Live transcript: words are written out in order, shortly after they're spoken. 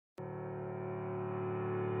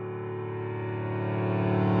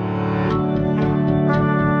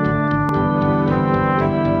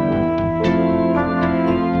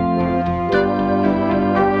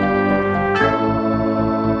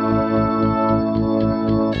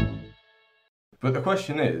But the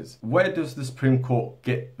question is, where does the Supreme Court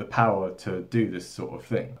get the power to do this sort of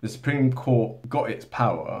thing? The Supreme Court got its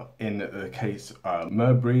power in the case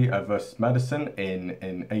Marbury versus Madison in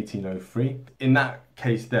 1803. In that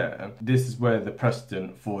case there, this is where the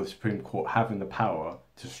precedent for the Supreme Court having the power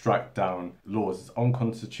to strike down laws is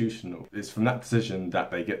unconstitutional. It's from that decision that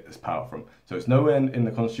they get this power from. So it's nowhere in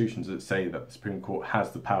the constitutions that say that the Supreme Court has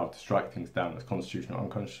the power to strike things down as constitutional or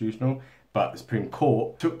unconstitutional, but the Supreme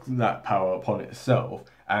Court took that power upon itself,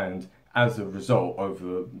 and as a result,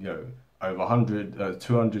 over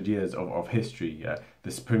 200 years of history,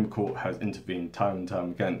 the Supreme Court has intervened time and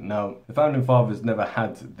time again. Now, the Founding Fathers never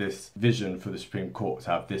had this vision for the Supreme Court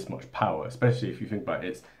to have this much power, especially if you think about it,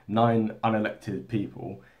 it's 9 unelected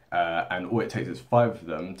people, and all it takes is 5 of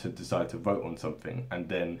them to decide to vote on something, and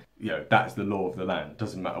then, that's the law of the land.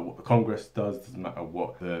 Doesn't matter what the Congress does, doesn't matter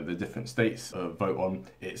what the different states vote on,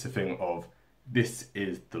 it's a thing of, this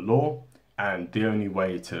is the law, and the only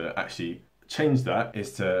way to actually change that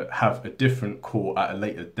is to have a different court at a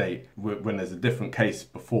later date when there's a different case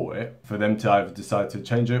before it, for them to either decide to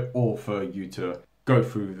change it or for you to go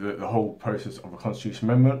through the whole process of a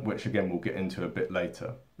constitutional amendment, which again we'll get into a bit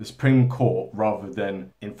later. The Supreme Court, rather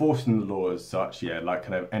than enforcing the law as such,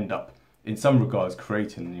 end up in some regards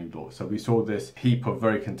creating a new law. So we saw this heap of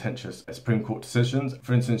very contentious Supreme Court decisions.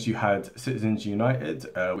 For instance, you had Citizens United,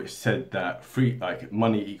 which said that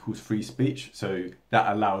money equals free speech. So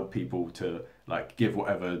that allowed people to give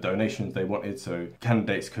whatever donations they wanted. So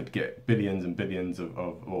candidates could get billions and billions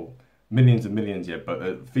or millions and millions, but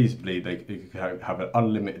feasibly they could have an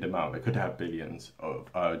unlimited amount. They could have billions of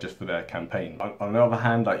just for their campaign. On the other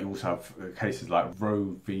hand, you also have cases like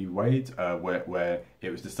Roe v. Wade, where it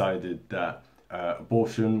was decided that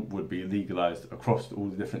abortion would be legalized across all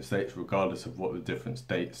the different states, regardless of what the different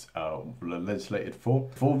states were legislated for.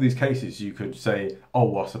 For all these cases, you could say, oh,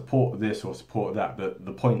 well, I support this or support that, but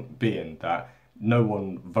the point being that no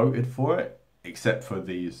one voted for it, except for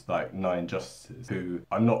these 9 justices who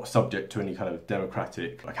are not subject to any kind of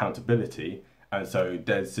democratic accountability, and so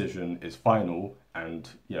their decision is final, and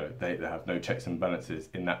they have no checks and balances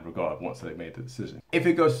in that regard once they've made the decision. If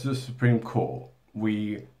it goes to the Supreme Court,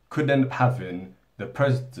 we could end up having the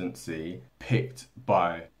presidency picked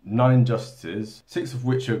by 9 justices, 6 of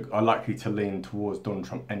which are likely to lean towards Donald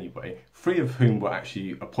Trump anyway, 3 of whom were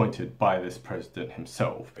actually appointed by this president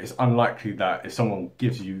himself. It's unlikely that if someone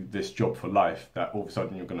gives you this job for life, that all of a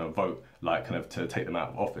sudden you're going to vote to take them out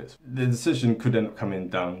of office. The decision could end up coming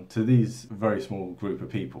down to these very small group of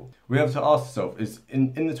people. We have to ask ourselves, is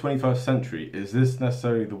in the 21st century, is this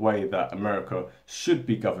necessarily the way that America should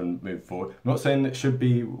be governed moving forward? I'm not saying it should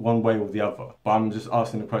be one way or the other, but I'm just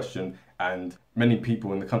asking the question, and many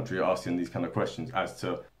people in the country are asking these kind of questions as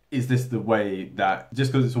to, is this the way that,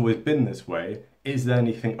 just because it's always been this way, is there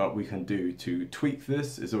anything that we can do to tweak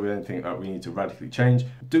this? Is there anything that we need to radically change?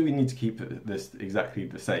 Do we need to keep this exactly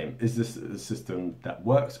the same? Is this a system that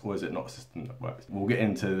works, or is it not a system that works? We'll get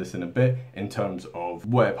into this in a bit in terms of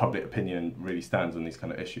where public opinion really stands on these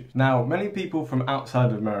kind of issues. Now, many people from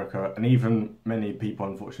outside of America, and even many people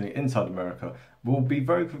unfortunately inside America, will be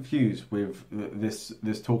very confused with this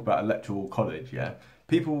talk about electoral college,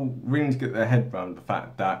 People really need to get their head around the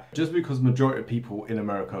fact that just because the majority of people in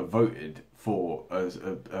America voted for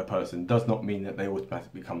a person does not mean that they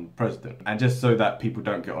automatically become president. And just so that people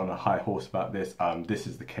don't get on a high horse about this, this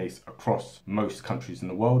is the case across most countries in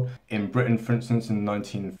the world. In Britain, for instance, in the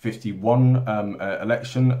 1951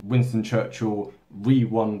 election, Winston Churchill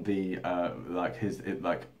re-won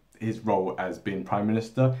his role as being Prime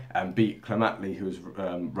Minister and beat Clem Attlee, who was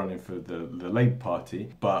running for the Labour Party,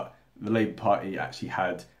 but the Labour Party actually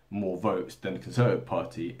had more votes than the Conservative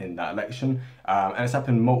Party in that election, and it's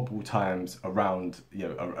happened multiple times around,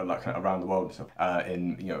 around the world,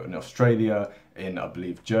 in Australia, in I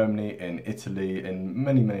believe Germany, in Italy, in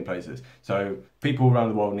many places. So people around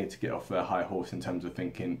the world need to get off their high horse in terms of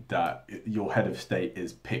thinking that your head of state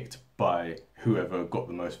is picked by whoever got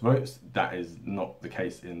the most votes. That is not the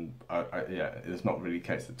case in, it's not really the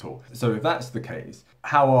case at all. So if that's the case,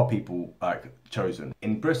 how are people chosen?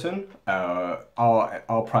 In Britain,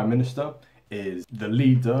 our Prime Minister is the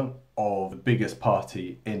leader of the biggest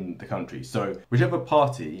party in the country. So whichever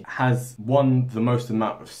party has won the most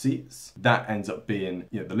amount of seats, that ends up being,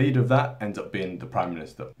 the leader of that ends up being the Prime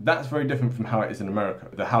Minister. That's very different from how it is in America.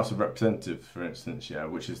 The House of Representatives, for instance,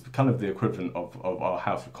 which is kind of the equivalent of our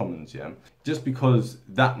House of Commons, just because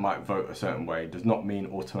that might vote a certain way does not mean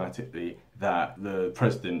automatically that the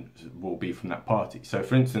president will be from that party. So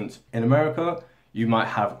for instance, in America, you might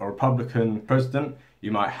have a Republican president,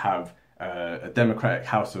 you might have a Democratic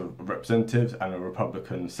House of Representatives and a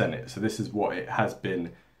Republican Senate. So this is what it has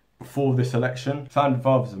been for this election, founding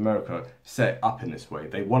fathers of America set up in this way.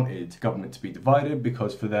 They wanted government to be divided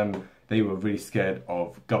because for them, they were really scared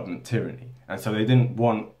of government tyranny. And so they didn't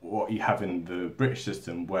want what you have in the British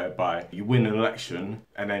system, whereby you win an election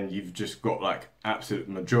and then you've just got like absolute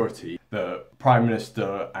majority. The Prime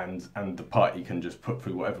Minister and the party can just put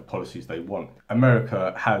through whatever policies they want.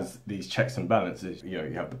 America has these checks and balances. You know,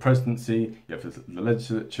 you have the presidency, you have the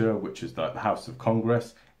legislature, which is like the House of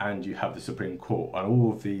Congress, and you have the Supreme Court, and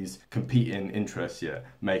all of these competing interests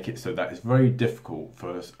make it so that it's very difficult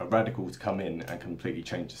for a radical to come in and completely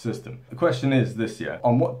change the system. The question is this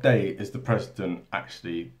on what day is the president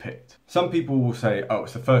actually picked? Some people will say, oh,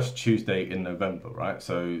 it's the first Tuesday in November, right?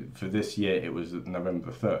 So for this year, it was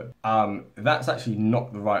November 3rd. That's actually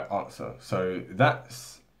not the right answer. So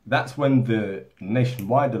that's when the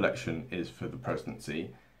nationwide election is for the presidency,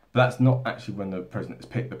 but that's not actually when the president is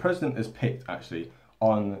picked. The president is picked actually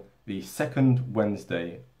on the second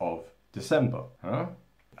Wednesday of December.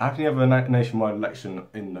 How can you have a nationwide election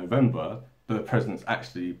in November, but the president's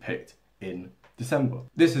actually picked in December?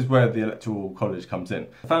 This is where the Electoral College comes in.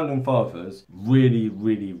 The Founding Fathers really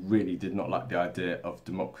did not like the idea of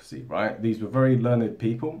democracy, right? These were very learned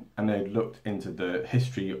people, and they looked into the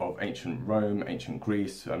history of ancient Rome, ancient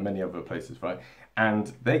Greece, and many other places, right?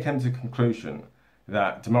 And they came to the conclusion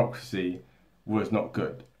that democracy was not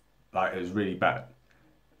good. Like, it was really bad.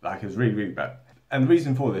 Like, it was really bad. And the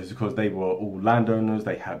reason for this is because they were all landowners,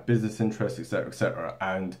 they had business interests, etc, etc.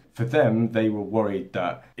 And for them, they were worried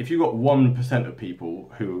that if you got 1% of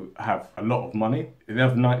people who have a lot of money, the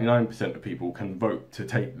other 99% of people can vote to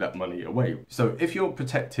take that money away. So if you're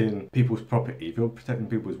protecting people's property, if you're protecting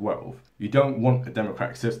people's wealth, you don't want a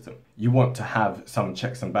democratic system. You want to have some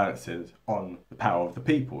checks and balances on the power of the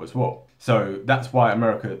people as well. So that's why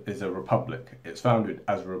America is a republic. It's founded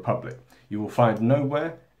as a republic. You will find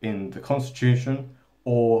nowhere in the Constitution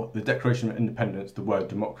or the Declaration of Independence the word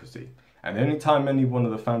democracy. And the only time any one of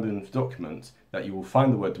the founding documents that you will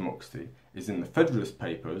find the word democracy is in the Federalist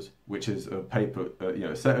Papers, which is a paper,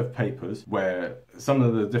 a set of papers where some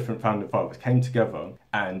of the different founding fathers came together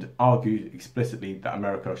and argued explicitly that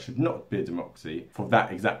America should not be a democracy for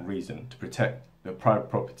that exact reason, to protect the private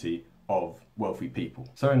property of wealthy people.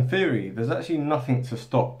 So in theory, there's actually nothing to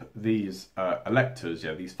stop these electors,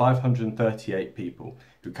 these 538 people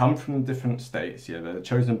who come from different states, they're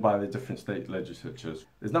chosen by the different state legislatures.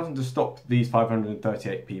 There's nothing to stop these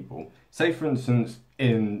 538 people. Say for instance,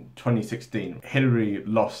 in 2016, Hillary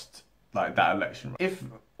lost like that election. If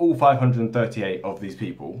all 538 of these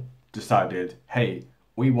people decided, hey,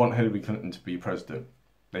 we want Hillary Clinton to be president,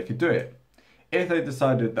 they could do it. If they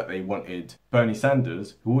decided that they wanted Bernie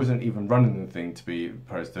Sanders, who wasn't even running the thing, to be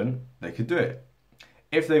president, they could do it.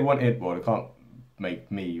 If they wanted, well, they can't make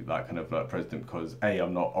me like president because A,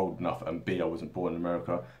 I'm not old enough, and B, I wasn't born in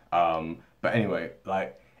America. But anyway,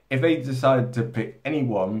 like if they decided to pick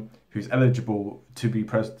anyone who's eligible to be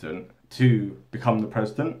president to become the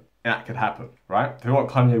president, that could happen, right? If they want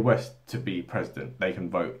Kanye West to be president, they can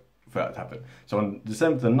vote for that to happen. So on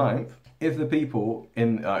December the 9th, if the people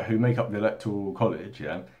in who make up the Electoral College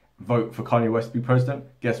vote for Kanye West to be president,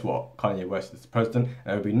 guess what? Kanye West is the president, and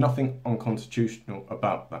there would be nothing unconstitutional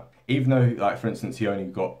about that. Even though, like for instance, he only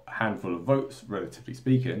got a handful of votes, relatively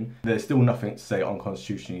speaking, there's still nothing to say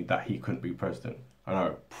unconstitutionally that he couldn't be president. I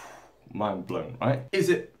know, mind blown, right? Is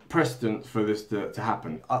it precedent for this to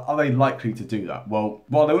happen? Are they likely to do that? Well,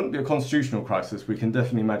 while there wouldn't be a constitutional crisis, we can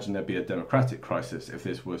definitely imagine there'd be a democratic crisis if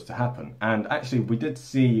this was to happen. And actually, we did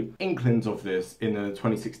see inklings of this in the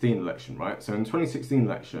 2016 election, right? So in the 2016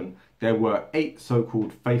 election, there were 8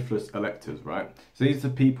 so-called faithless electors, right? So these are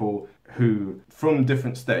people who, from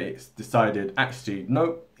different states, decided, actually,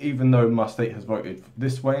 no, even though my state has voted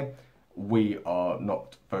this way, we are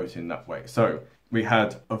not voting that way. So we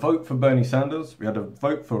had a vote for Bernie Sanders, we had a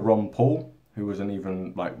vote for Ron Paul, who wasn't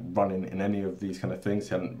even like running in any of these kind of things.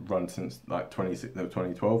 He hadn't run since like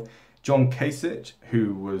 2012. John Kasich,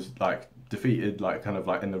 who was like defeated like in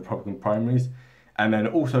the Republican primaries. And then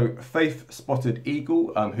also Faith Spotted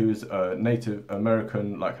Eagle, who's a Native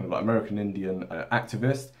American, American Indian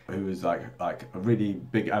activist, who was like a really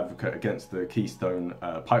big advocate against the Keystone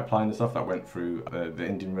pipeline and stuff that went through the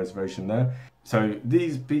Indian reservation there. So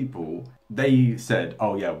these people, they said,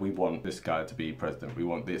 oh yeah, we want this guy to be president, we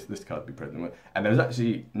want this guy to be president. And there's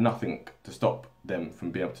actually nothing to stop them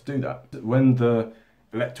from being able to do that. When the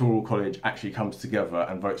Electoral College actually comes together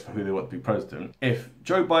and votes for who they want to be president, if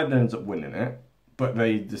Joe Biden ends up winning it, but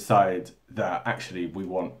they decide that actually we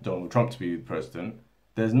want Donald Trump to be the president,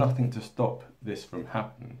 there's nothing to stop this from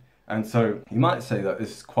happening. And so you might say that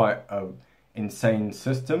this is quite an insane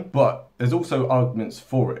system, but there's also arguments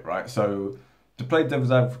for it, right? So to play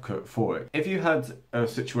devil's advocate for it, if you had a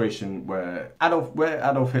situation where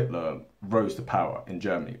Adolf Hitler rose to power in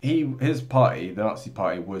Germany, his party, the Nazi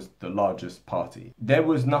Party, was the largest party. There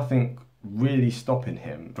was nothing really stopping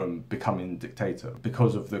him from becoming dictator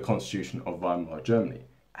because of the constitution of Weimar Germany.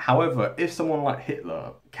 However, if someone like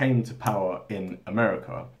Hitler came to power in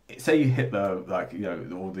America, say Hitler, like, you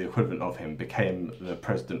know, or the equivalent of him, became the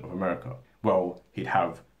president of America, well, he'd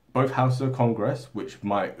have both houses of Congress, which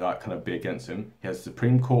might like kind of be against him. He has the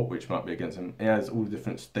Supreme Court, which might be against him. He has all the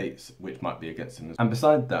different states, which might be against him. And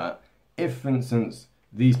beside that, if, for instance,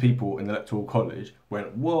 these people in the Electoral College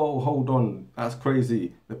went, whoa, hold on, that's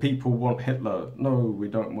crazy. The people want Hitler. No, we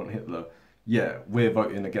don't want Hitler. Yeah, we're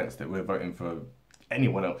voting against it. We're voting for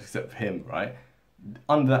anyone else except for him, right?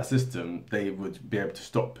 Under that system, they would be able to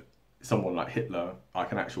stop someone like Hitler,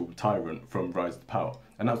 like an actual tyrant, from rising to power.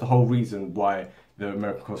 And that's the whole reason why the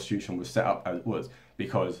American Constitution was set up as it was,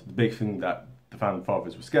 because the big thing that the Founding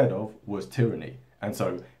Fathers were scared of was tyranny. And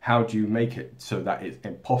so how do you make it so that it's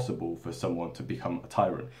impossible for someone to become a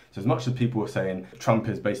tyrant? So as much as people are saying Trump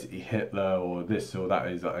is basically Hitler or this or that,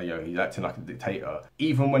 is, you know, he's acting like a dictator,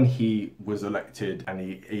 even when he was elected and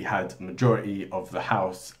he had majority of the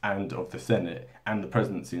House and of the Senate and the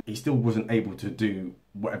presidency, he still wasn't able to do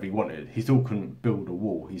whatever he wanted. He still couldn't build a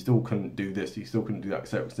wall. He still couldn't do this. He still couldn't do that,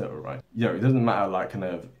 etc., right? You know, it doesn't matter, like, kind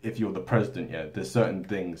of, if you're the president, yeah, there's certain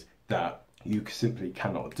things that you simply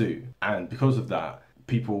cannot do. And because of that,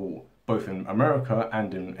 people, both in America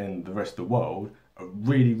and in the rest of the world, are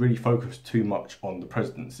really focused too much on the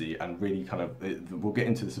presidency and really kind of, we'll get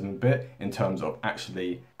into this in a bit, in terms of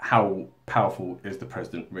actually how powerful is the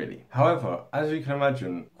president really. However, as you can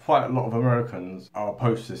imagine, quite a lot of Americans are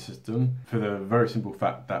opposed to this system for the very simple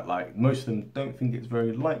fact that, like, most of them don't think it's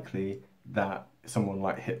very likely that someone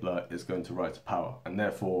like Hitler is going to rise to power, and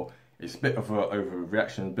therefore it's a bit of an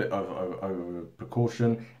overreaction, a bit of over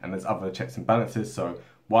precaution, and there's other checks and balances. So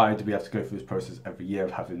why do we have to go through this process every year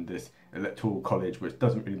of having this electoral college, which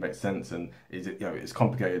doesn't really make sense, and is it, you know, it's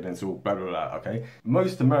complicated and it's all blah blah blah. Okay,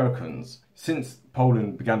 most Americans, since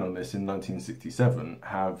Poland began on this in 1967,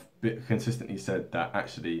 have consistently said that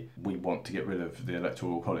actually we want to get rid of the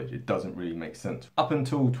electoral college. It doesn't really make sense. Up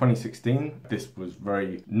until 2016, this was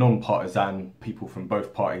very non-partisan. People from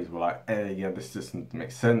both parties were like, "Hey, yeah, this system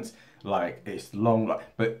makes sense. Like, it's long, like,"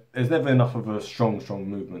 but there's never enough of a strong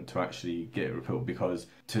movement to actually get it repealed, because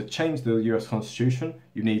to change the US Constitution,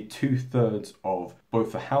 you need 2/3 of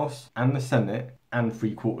both the House and the Senate and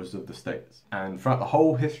 3/4 of the states. And throughout the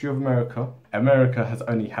whole history of America, America has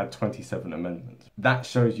only had 27 amendments. That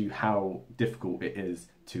shows you how difficult it is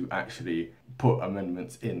to actually put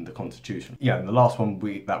amendments in the Constitution. Yeah, and the last one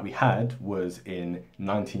that we had was in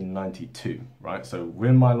 1992, right? So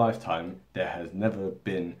within my lifetime, there has never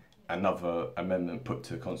been another amendment put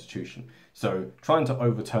to the Constitution. So trying to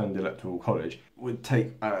overturn the Electoral College would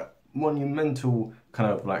take a monumental kind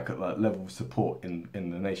of like level of support in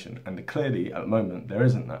the nation, and clearly at the moment there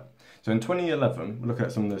isn't that. So in 2011, look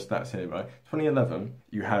at some of the stats here, right? 2011,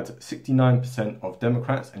 you had 69% of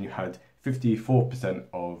Democrats and you had 54%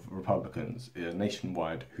 of Republicans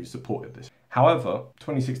nationwide who supported this. However,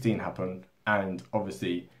 2016 happened, and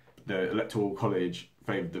obviously the Electoral College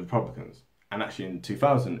favoured the Republicans. And actually in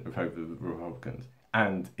 2000, it favoured the Republicans.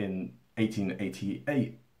 And in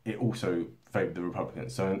 1888, it also favoured the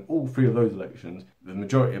Republicans. So in all three of those elections, the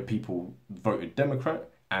majority of people voted Democrat,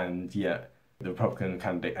 and yet the Republican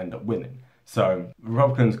candidate ended up winning. So the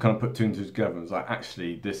Republicans kind of put two and two together and was like,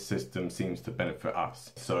 actually, this system seems to benefit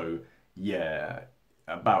us. So yeah,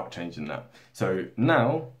 about changing that. So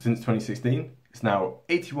now, since 2016, it's now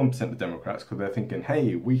 81% of Democrats, because they're thinking,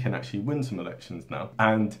 hey, we can actually win some elections now.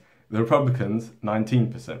 And the Republicans,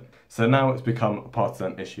 19%. So now it's become a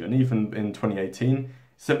partisan issue. And even in 2018,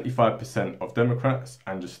 75% of Democrats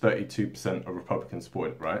and just 32% of Republicans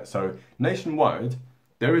support it, right? So nationwide,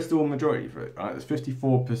 there is still a majority for it, right? There's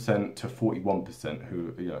 54% to 41%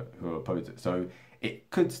 who oppose it. So it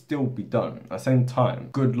could still be done. At the same time,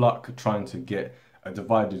 good luck trying to get a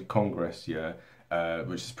divided Congress,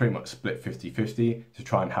 which is pretty much split 50-50, to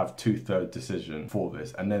try and have 2/3 decision for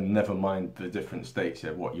this. And then never mind the different states,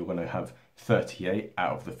 what, you're going to have 38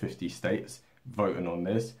 out of the 50 states voting on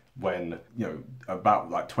this, when, you know,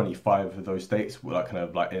 about like 25 of those states, like kind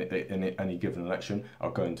of like in any given election,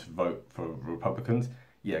 are going to vote for Republicans.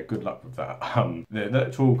 Yeah, good luck with that. The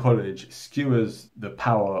Electoral College skewers the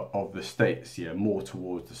power of the states, more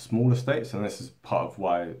towards the smaller states, and this is part of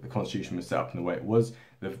why the Constitution was set up in the way it was.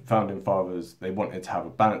 The Founding Fathers, they wanted to have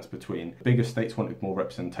a balance between bigger states wanted more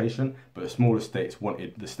representation, but the smaller states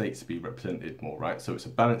wanted the states to be represented more, right? So it's a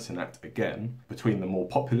balancing act, again, between the more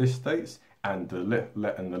populous states and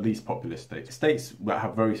the least populous states. States that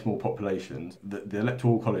have very small populations, the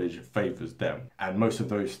Electoral College favours them, and most of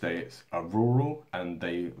those states are rural and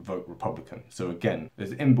they vote Republican. So again,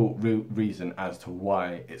 there's an inbuilt reason as to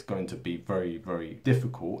why it's going to be very, very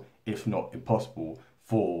difficult, if not impossible,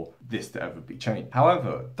 for this to ever be changed.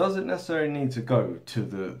 However, does it necessarily need to go to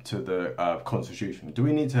the constitution? Do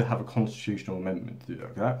we need to have a constitutional amendment to do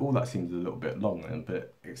that? All that seems a little bit long and a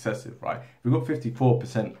bit excessive, right? We've got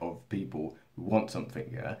 54% of people who want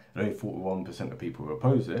something, yeah, and only 41% of people who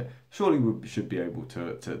oppose it. Surely we should be able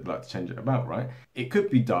to change it about, right? It could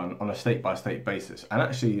be done on a state-by-state basis, and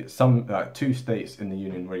actually some 2 states in the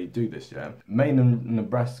union already do this, yeah. Maine and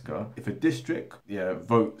Nebraska, if a district, yeah,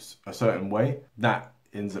 votes a certain way, that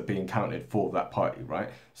ends up being counted for that party, right?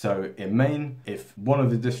 So in Maine, if one of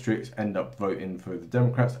the districts end up voting for the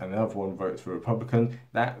Democrats and the other one votes for Republicans,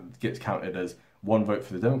 that gets counted as 1 vote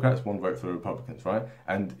for the Democrats, 1 vote for the Republicans, right?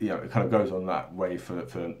 And you know, it kind of goes on that way for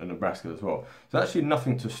Nebraska as well. So actually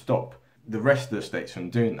nothing to stop the rest of the states from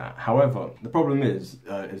doing that. However, the problem is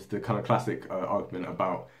the kind of classic argument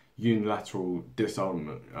about unilateral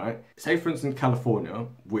disarmament, right? Say for instance California,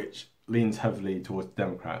 which leans heavily towards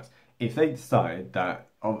Democrats, if they decide that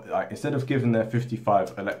instead of giving their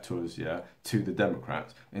 55 electors, yeah, to the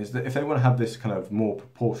Democrats, is that if they want to have this kind of more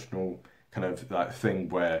proportional kind of thing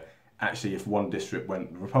where actually if one district went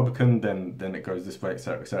Republican, then it goes this way,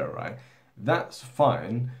 etc., right? That's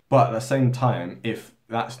fine, but at the same time, if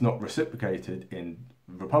that's not reciprocated in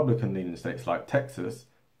Republican-leaning states like Texas,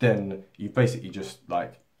 then you've basically just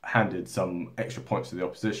handed some extra points to the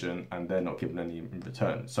opposition and they're not given any in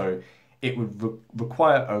return. So it would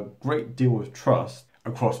require a great deal of trust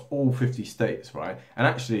across all 50 states, right? And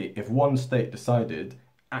actually, if one state decided,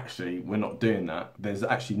 actually, we're not doing that, there's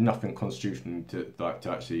actually nothing constitutional to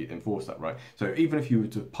actually enforce that, right? So even if you were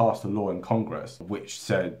to pass a law in Congress which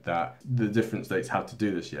said that the different states have to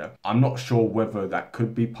do this, yeah, I'm not sure whether that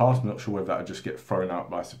could be passed. I'm not sure whether that would just get thrown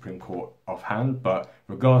out by Supreme Court offhand, but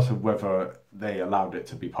regardless of whether they allowed it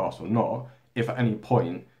to be passed or not, if at any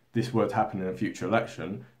point this were to happen in a future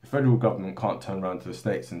election, the federal government can't turn around to the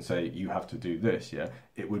states and say you have to do this, yeah.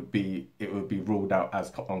 It would be ruled out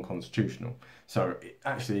as unconstitutional. So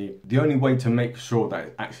actually, the only way to make sure that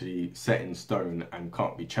it's actually set in stone and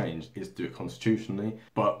can't be changed is to do it constitutionally.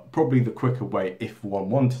 But probably the quicker way, if one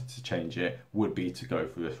wanted to change it, would be to go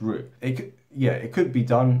through this route. It could be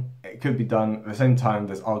done. It could be done. At the same time,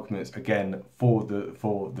 there's arguments again for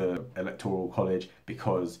the Electoral College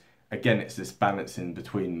because, again, it's this balancing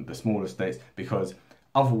between the smaller states, because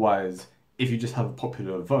otherwise, if you just have a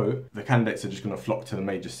popular vote, the candidates are just going to flock to the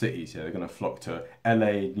major cities. Yeah, they're going to flock to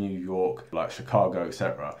LA, New York, Chicago,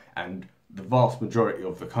 etc. And the vast majority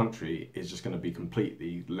of the country is just going to be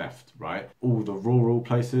completely left, right? All the rural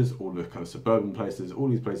places, all the kind of suburban places, all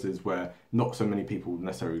these places where not so many people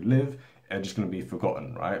necessarily live, are just going to be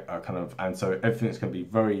forgotten, right? And so everything's going to be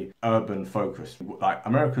very urban focused.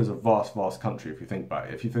 America's a vast, vast country if you think about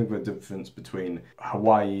it. If you think of the difference between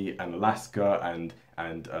Hawaii and Alaska and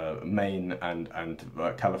Maine and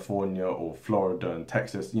California or Florida and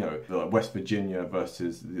Texas, West Virginia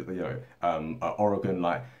versus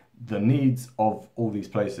Oregon, the needs of all these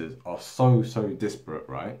places are so disparate,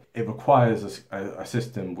 right? It requires a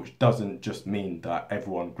system which doesn't just mean that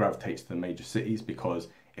everyone gravitates to the major cities, because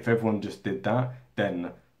if everyone just did that, then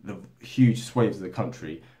the huge swathes of the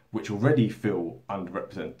country, which already feel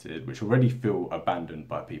underrepresented, which already feel abandoned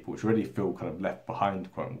by people, which already feel kind of left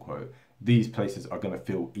behind, quote unquote, these places are going to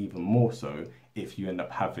feel even more so if you end up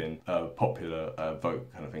having a popular vote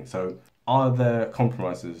kind of thing. So are there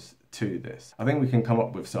compromises to this? I think we can come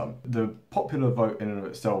up with some. The popular vote in and of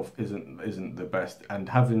itself isn't the best, and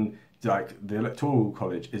having the Electoral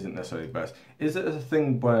College isn't necessarily the best. Is it a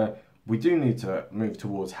thing where we do need to move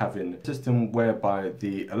towards having a system whereby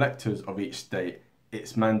the electors of each state,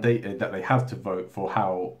 it's mandated that they have to vote for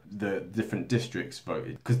how the different districts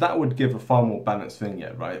voted? Because that would give a far more balanced thing,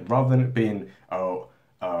 yeah, right? Rather than it being a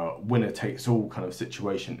winner takes all kind of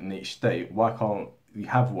situation in each state, why can't you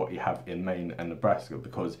have what you have in Maine and Nebraska?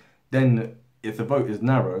 Because then if the vote is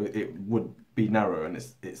narrow, it would be narrow, and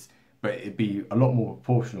but it'd be a lot more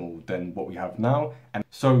proportional than what we have now, and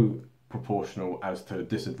so proportional as to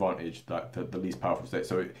disadvantage the least powerful states.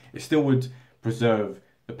 So it still would preserve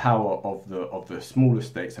the power of the smaller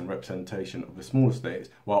states and representation of the smaller states,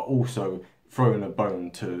 while also throwing a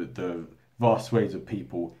bone to the vast swathes of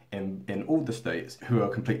people in all the states who are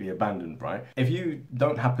completely abandoned, right? If you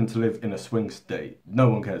don't happen to live in a swing state, no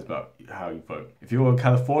one cares about how you vote. If you're in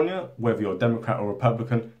California, whether you're Democrat or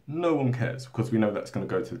Republican, no one cares, because we know that's going to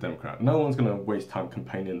go to the Democrat. No one's going to waste time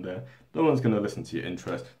campaigning there. No one's going to listen to your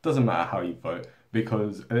interests. Doesn't matter how you vote.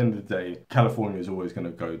 because at the end of the day, California is always going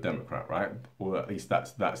to go Democrat, right? Or at least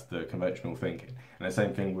that's the conventional thinking. And the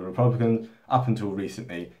same thing with Republicans. Up until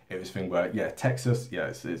recently, it was a thing where, yeah, Texas, yeah,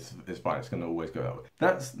 it's fine, it's going to always go that way.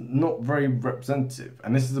 That's not very representative.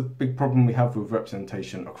 And this is a big problem we have with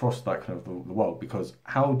representation across like kind of the world, because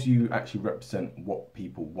how do you actually represent what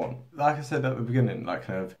people want? Like I said at the beginning, like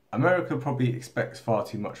kind of America probably expects far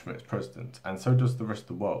too much from its president, and so does the rest of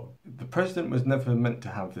the world. The president was never meant to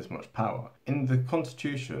have this much power. In the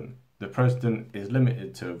Constitution, the president is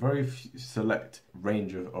limited to a very select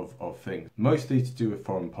range of things, mostly to do with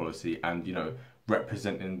foreign policy and, you know,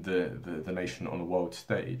 representing the nation on the world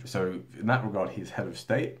stage. So in that regard, he's head of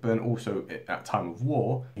state, but then also at time of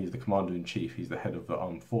war, he's the commander-in-chief, he's the head of the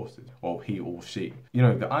armed forces, or he or she. You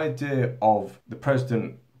know, the idea of the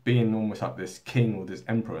president being almost like this king or this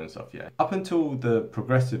emperor and stuff, yeah. Up until the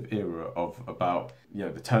progressive era of about, you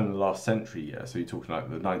know, the turn of the last century, yeah, so you're talking like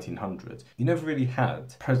the 1900s, you never really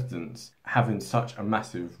had presidents having such a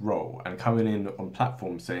massive role and coming in on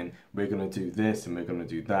platforms saying, we're going to do this and we're going to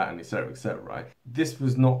do that and etc., right? This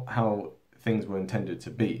was not how things were intended to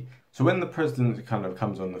be. So when the president kind of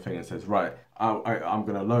comes on the thing and says, right, I'm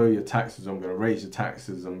going to lower your taxes, I'm going to raise your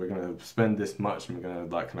taxes, and we're going to spend this much, and we're going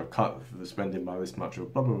to like kind of cut the spending by this much, or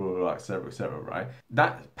blah, blah, blah, blah, etc., right?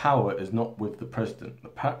 That power is not with the president.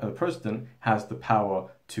 The president has the power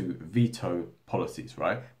to veto policies,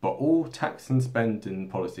 right? But all tax and spending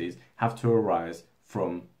policies have to arise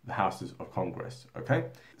from the houses of Congress, okay?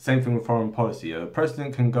 Same thing with foreign policy. The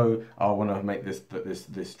president can go, oh, I want to make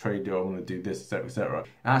this trade deal, I want to do this, etc., etc. It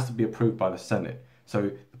has to be approved by the Senate. So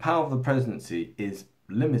the power of the presidency is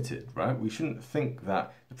limited, right? We shouldn't think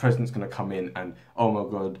that the president's going to come in and, oh my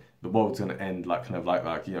God, the world's going to end, like kind of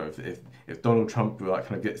like you know, if Donald Trump like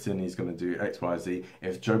kind of gets in, he's going to do X, Y, Z.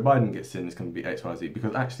 If Joe Biden gets in, it's going to be X, Y, Z.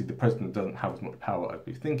 Because actually, the president doesn't have as much power as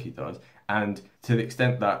we think he does. And to the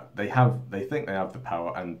extent that they think they have the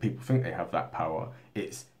power, and people think they have that power,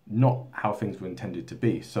 it's not how things were intended to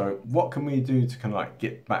be. So what can we do to kind of like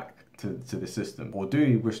get back to the system, or do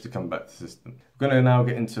we wish to come back to the system? We're going to now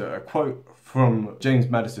get into a quote from James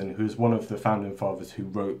Madison, who is one of the founding fathers who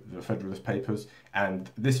wrote the Federalist Papers, and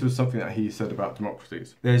this was something that he said about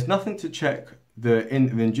democracies. There is nothing to check the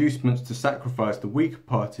inducements to sacrifice the weaker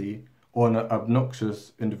party or an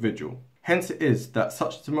obnoxious individual. Hence it is that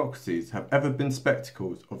such democracies have ever been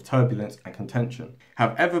spectacles of turbulence and contention,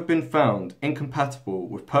 have ever been found incompatible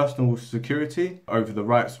with personal security over the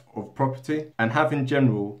rights of property, and have in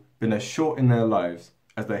general been as short in their lives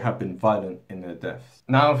as they have been violent in their deaths.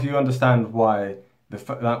 Now, if you understand why the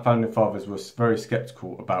founding fathers was very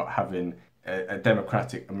skeptical about having a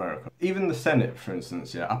democratic America. Even the Senate, for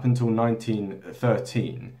instance, yeah, up until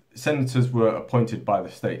 1913, senators were appointed by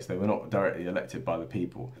the states. They were not directly elected by the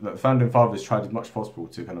people. The founding fathers tried as much as possible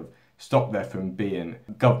to kind of stop there from being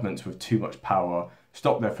governments with too much power,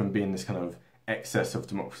 stop there from being this kind of excess of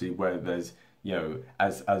democracy where there's, you know,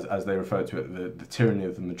 as they refer to it, the tyranny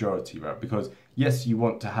of the majority, right? Because yes, you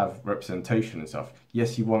want to have representation and stuff.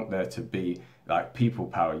 Yes, you want there to be like people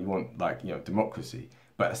power. You want like, you know, democracy.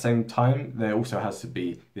 But at the same time, there also has to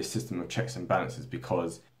be this system of checks and balances,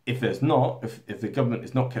 because if there's not, if the government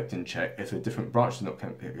is not kept in check, if the different branches are not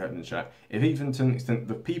kept in check, if even to an extent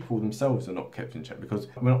the people themselves are not kept in check, because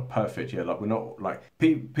we're not perfect, yeah, like we're not like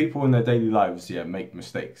people in their daily lives, yeah, make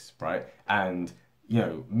mistakes, right? And you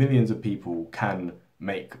know, millions of people can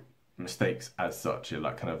make mistakes as such, yeah,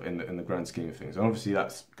 like kind of in the grand scheme of things. And obviously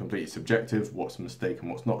that's completely subjective, what's a mistake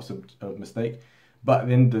and what's not a mistake. But at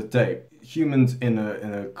the end of the day, humans in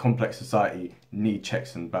a complex society need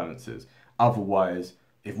checks and balances. Otherwise,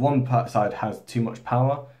 if one side has too much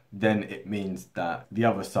power, then it means that the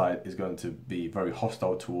other side is going to be very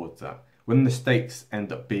hostile towards that. When the stakes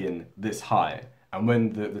end up being this high, and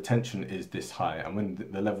when the tension is this high, and when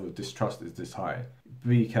the level of distrust is this high,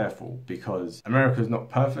 be careful, because America is not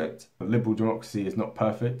perfect, liberal democracy is not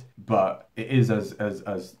perfect, but it is,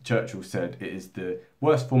 as Churchill said, it is the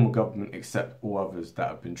worst form of government except all others that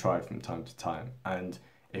have been tried from time to time. And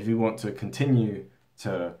if you want to continue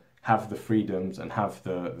to have the freedoms and have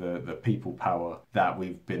the people power that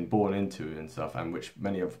we've been born into and stuff, and which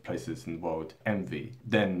many other places in the world envy,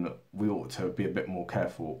 then we ought to be a bit more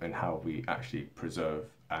careful in how we actually preserve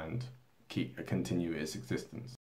and continue its existence.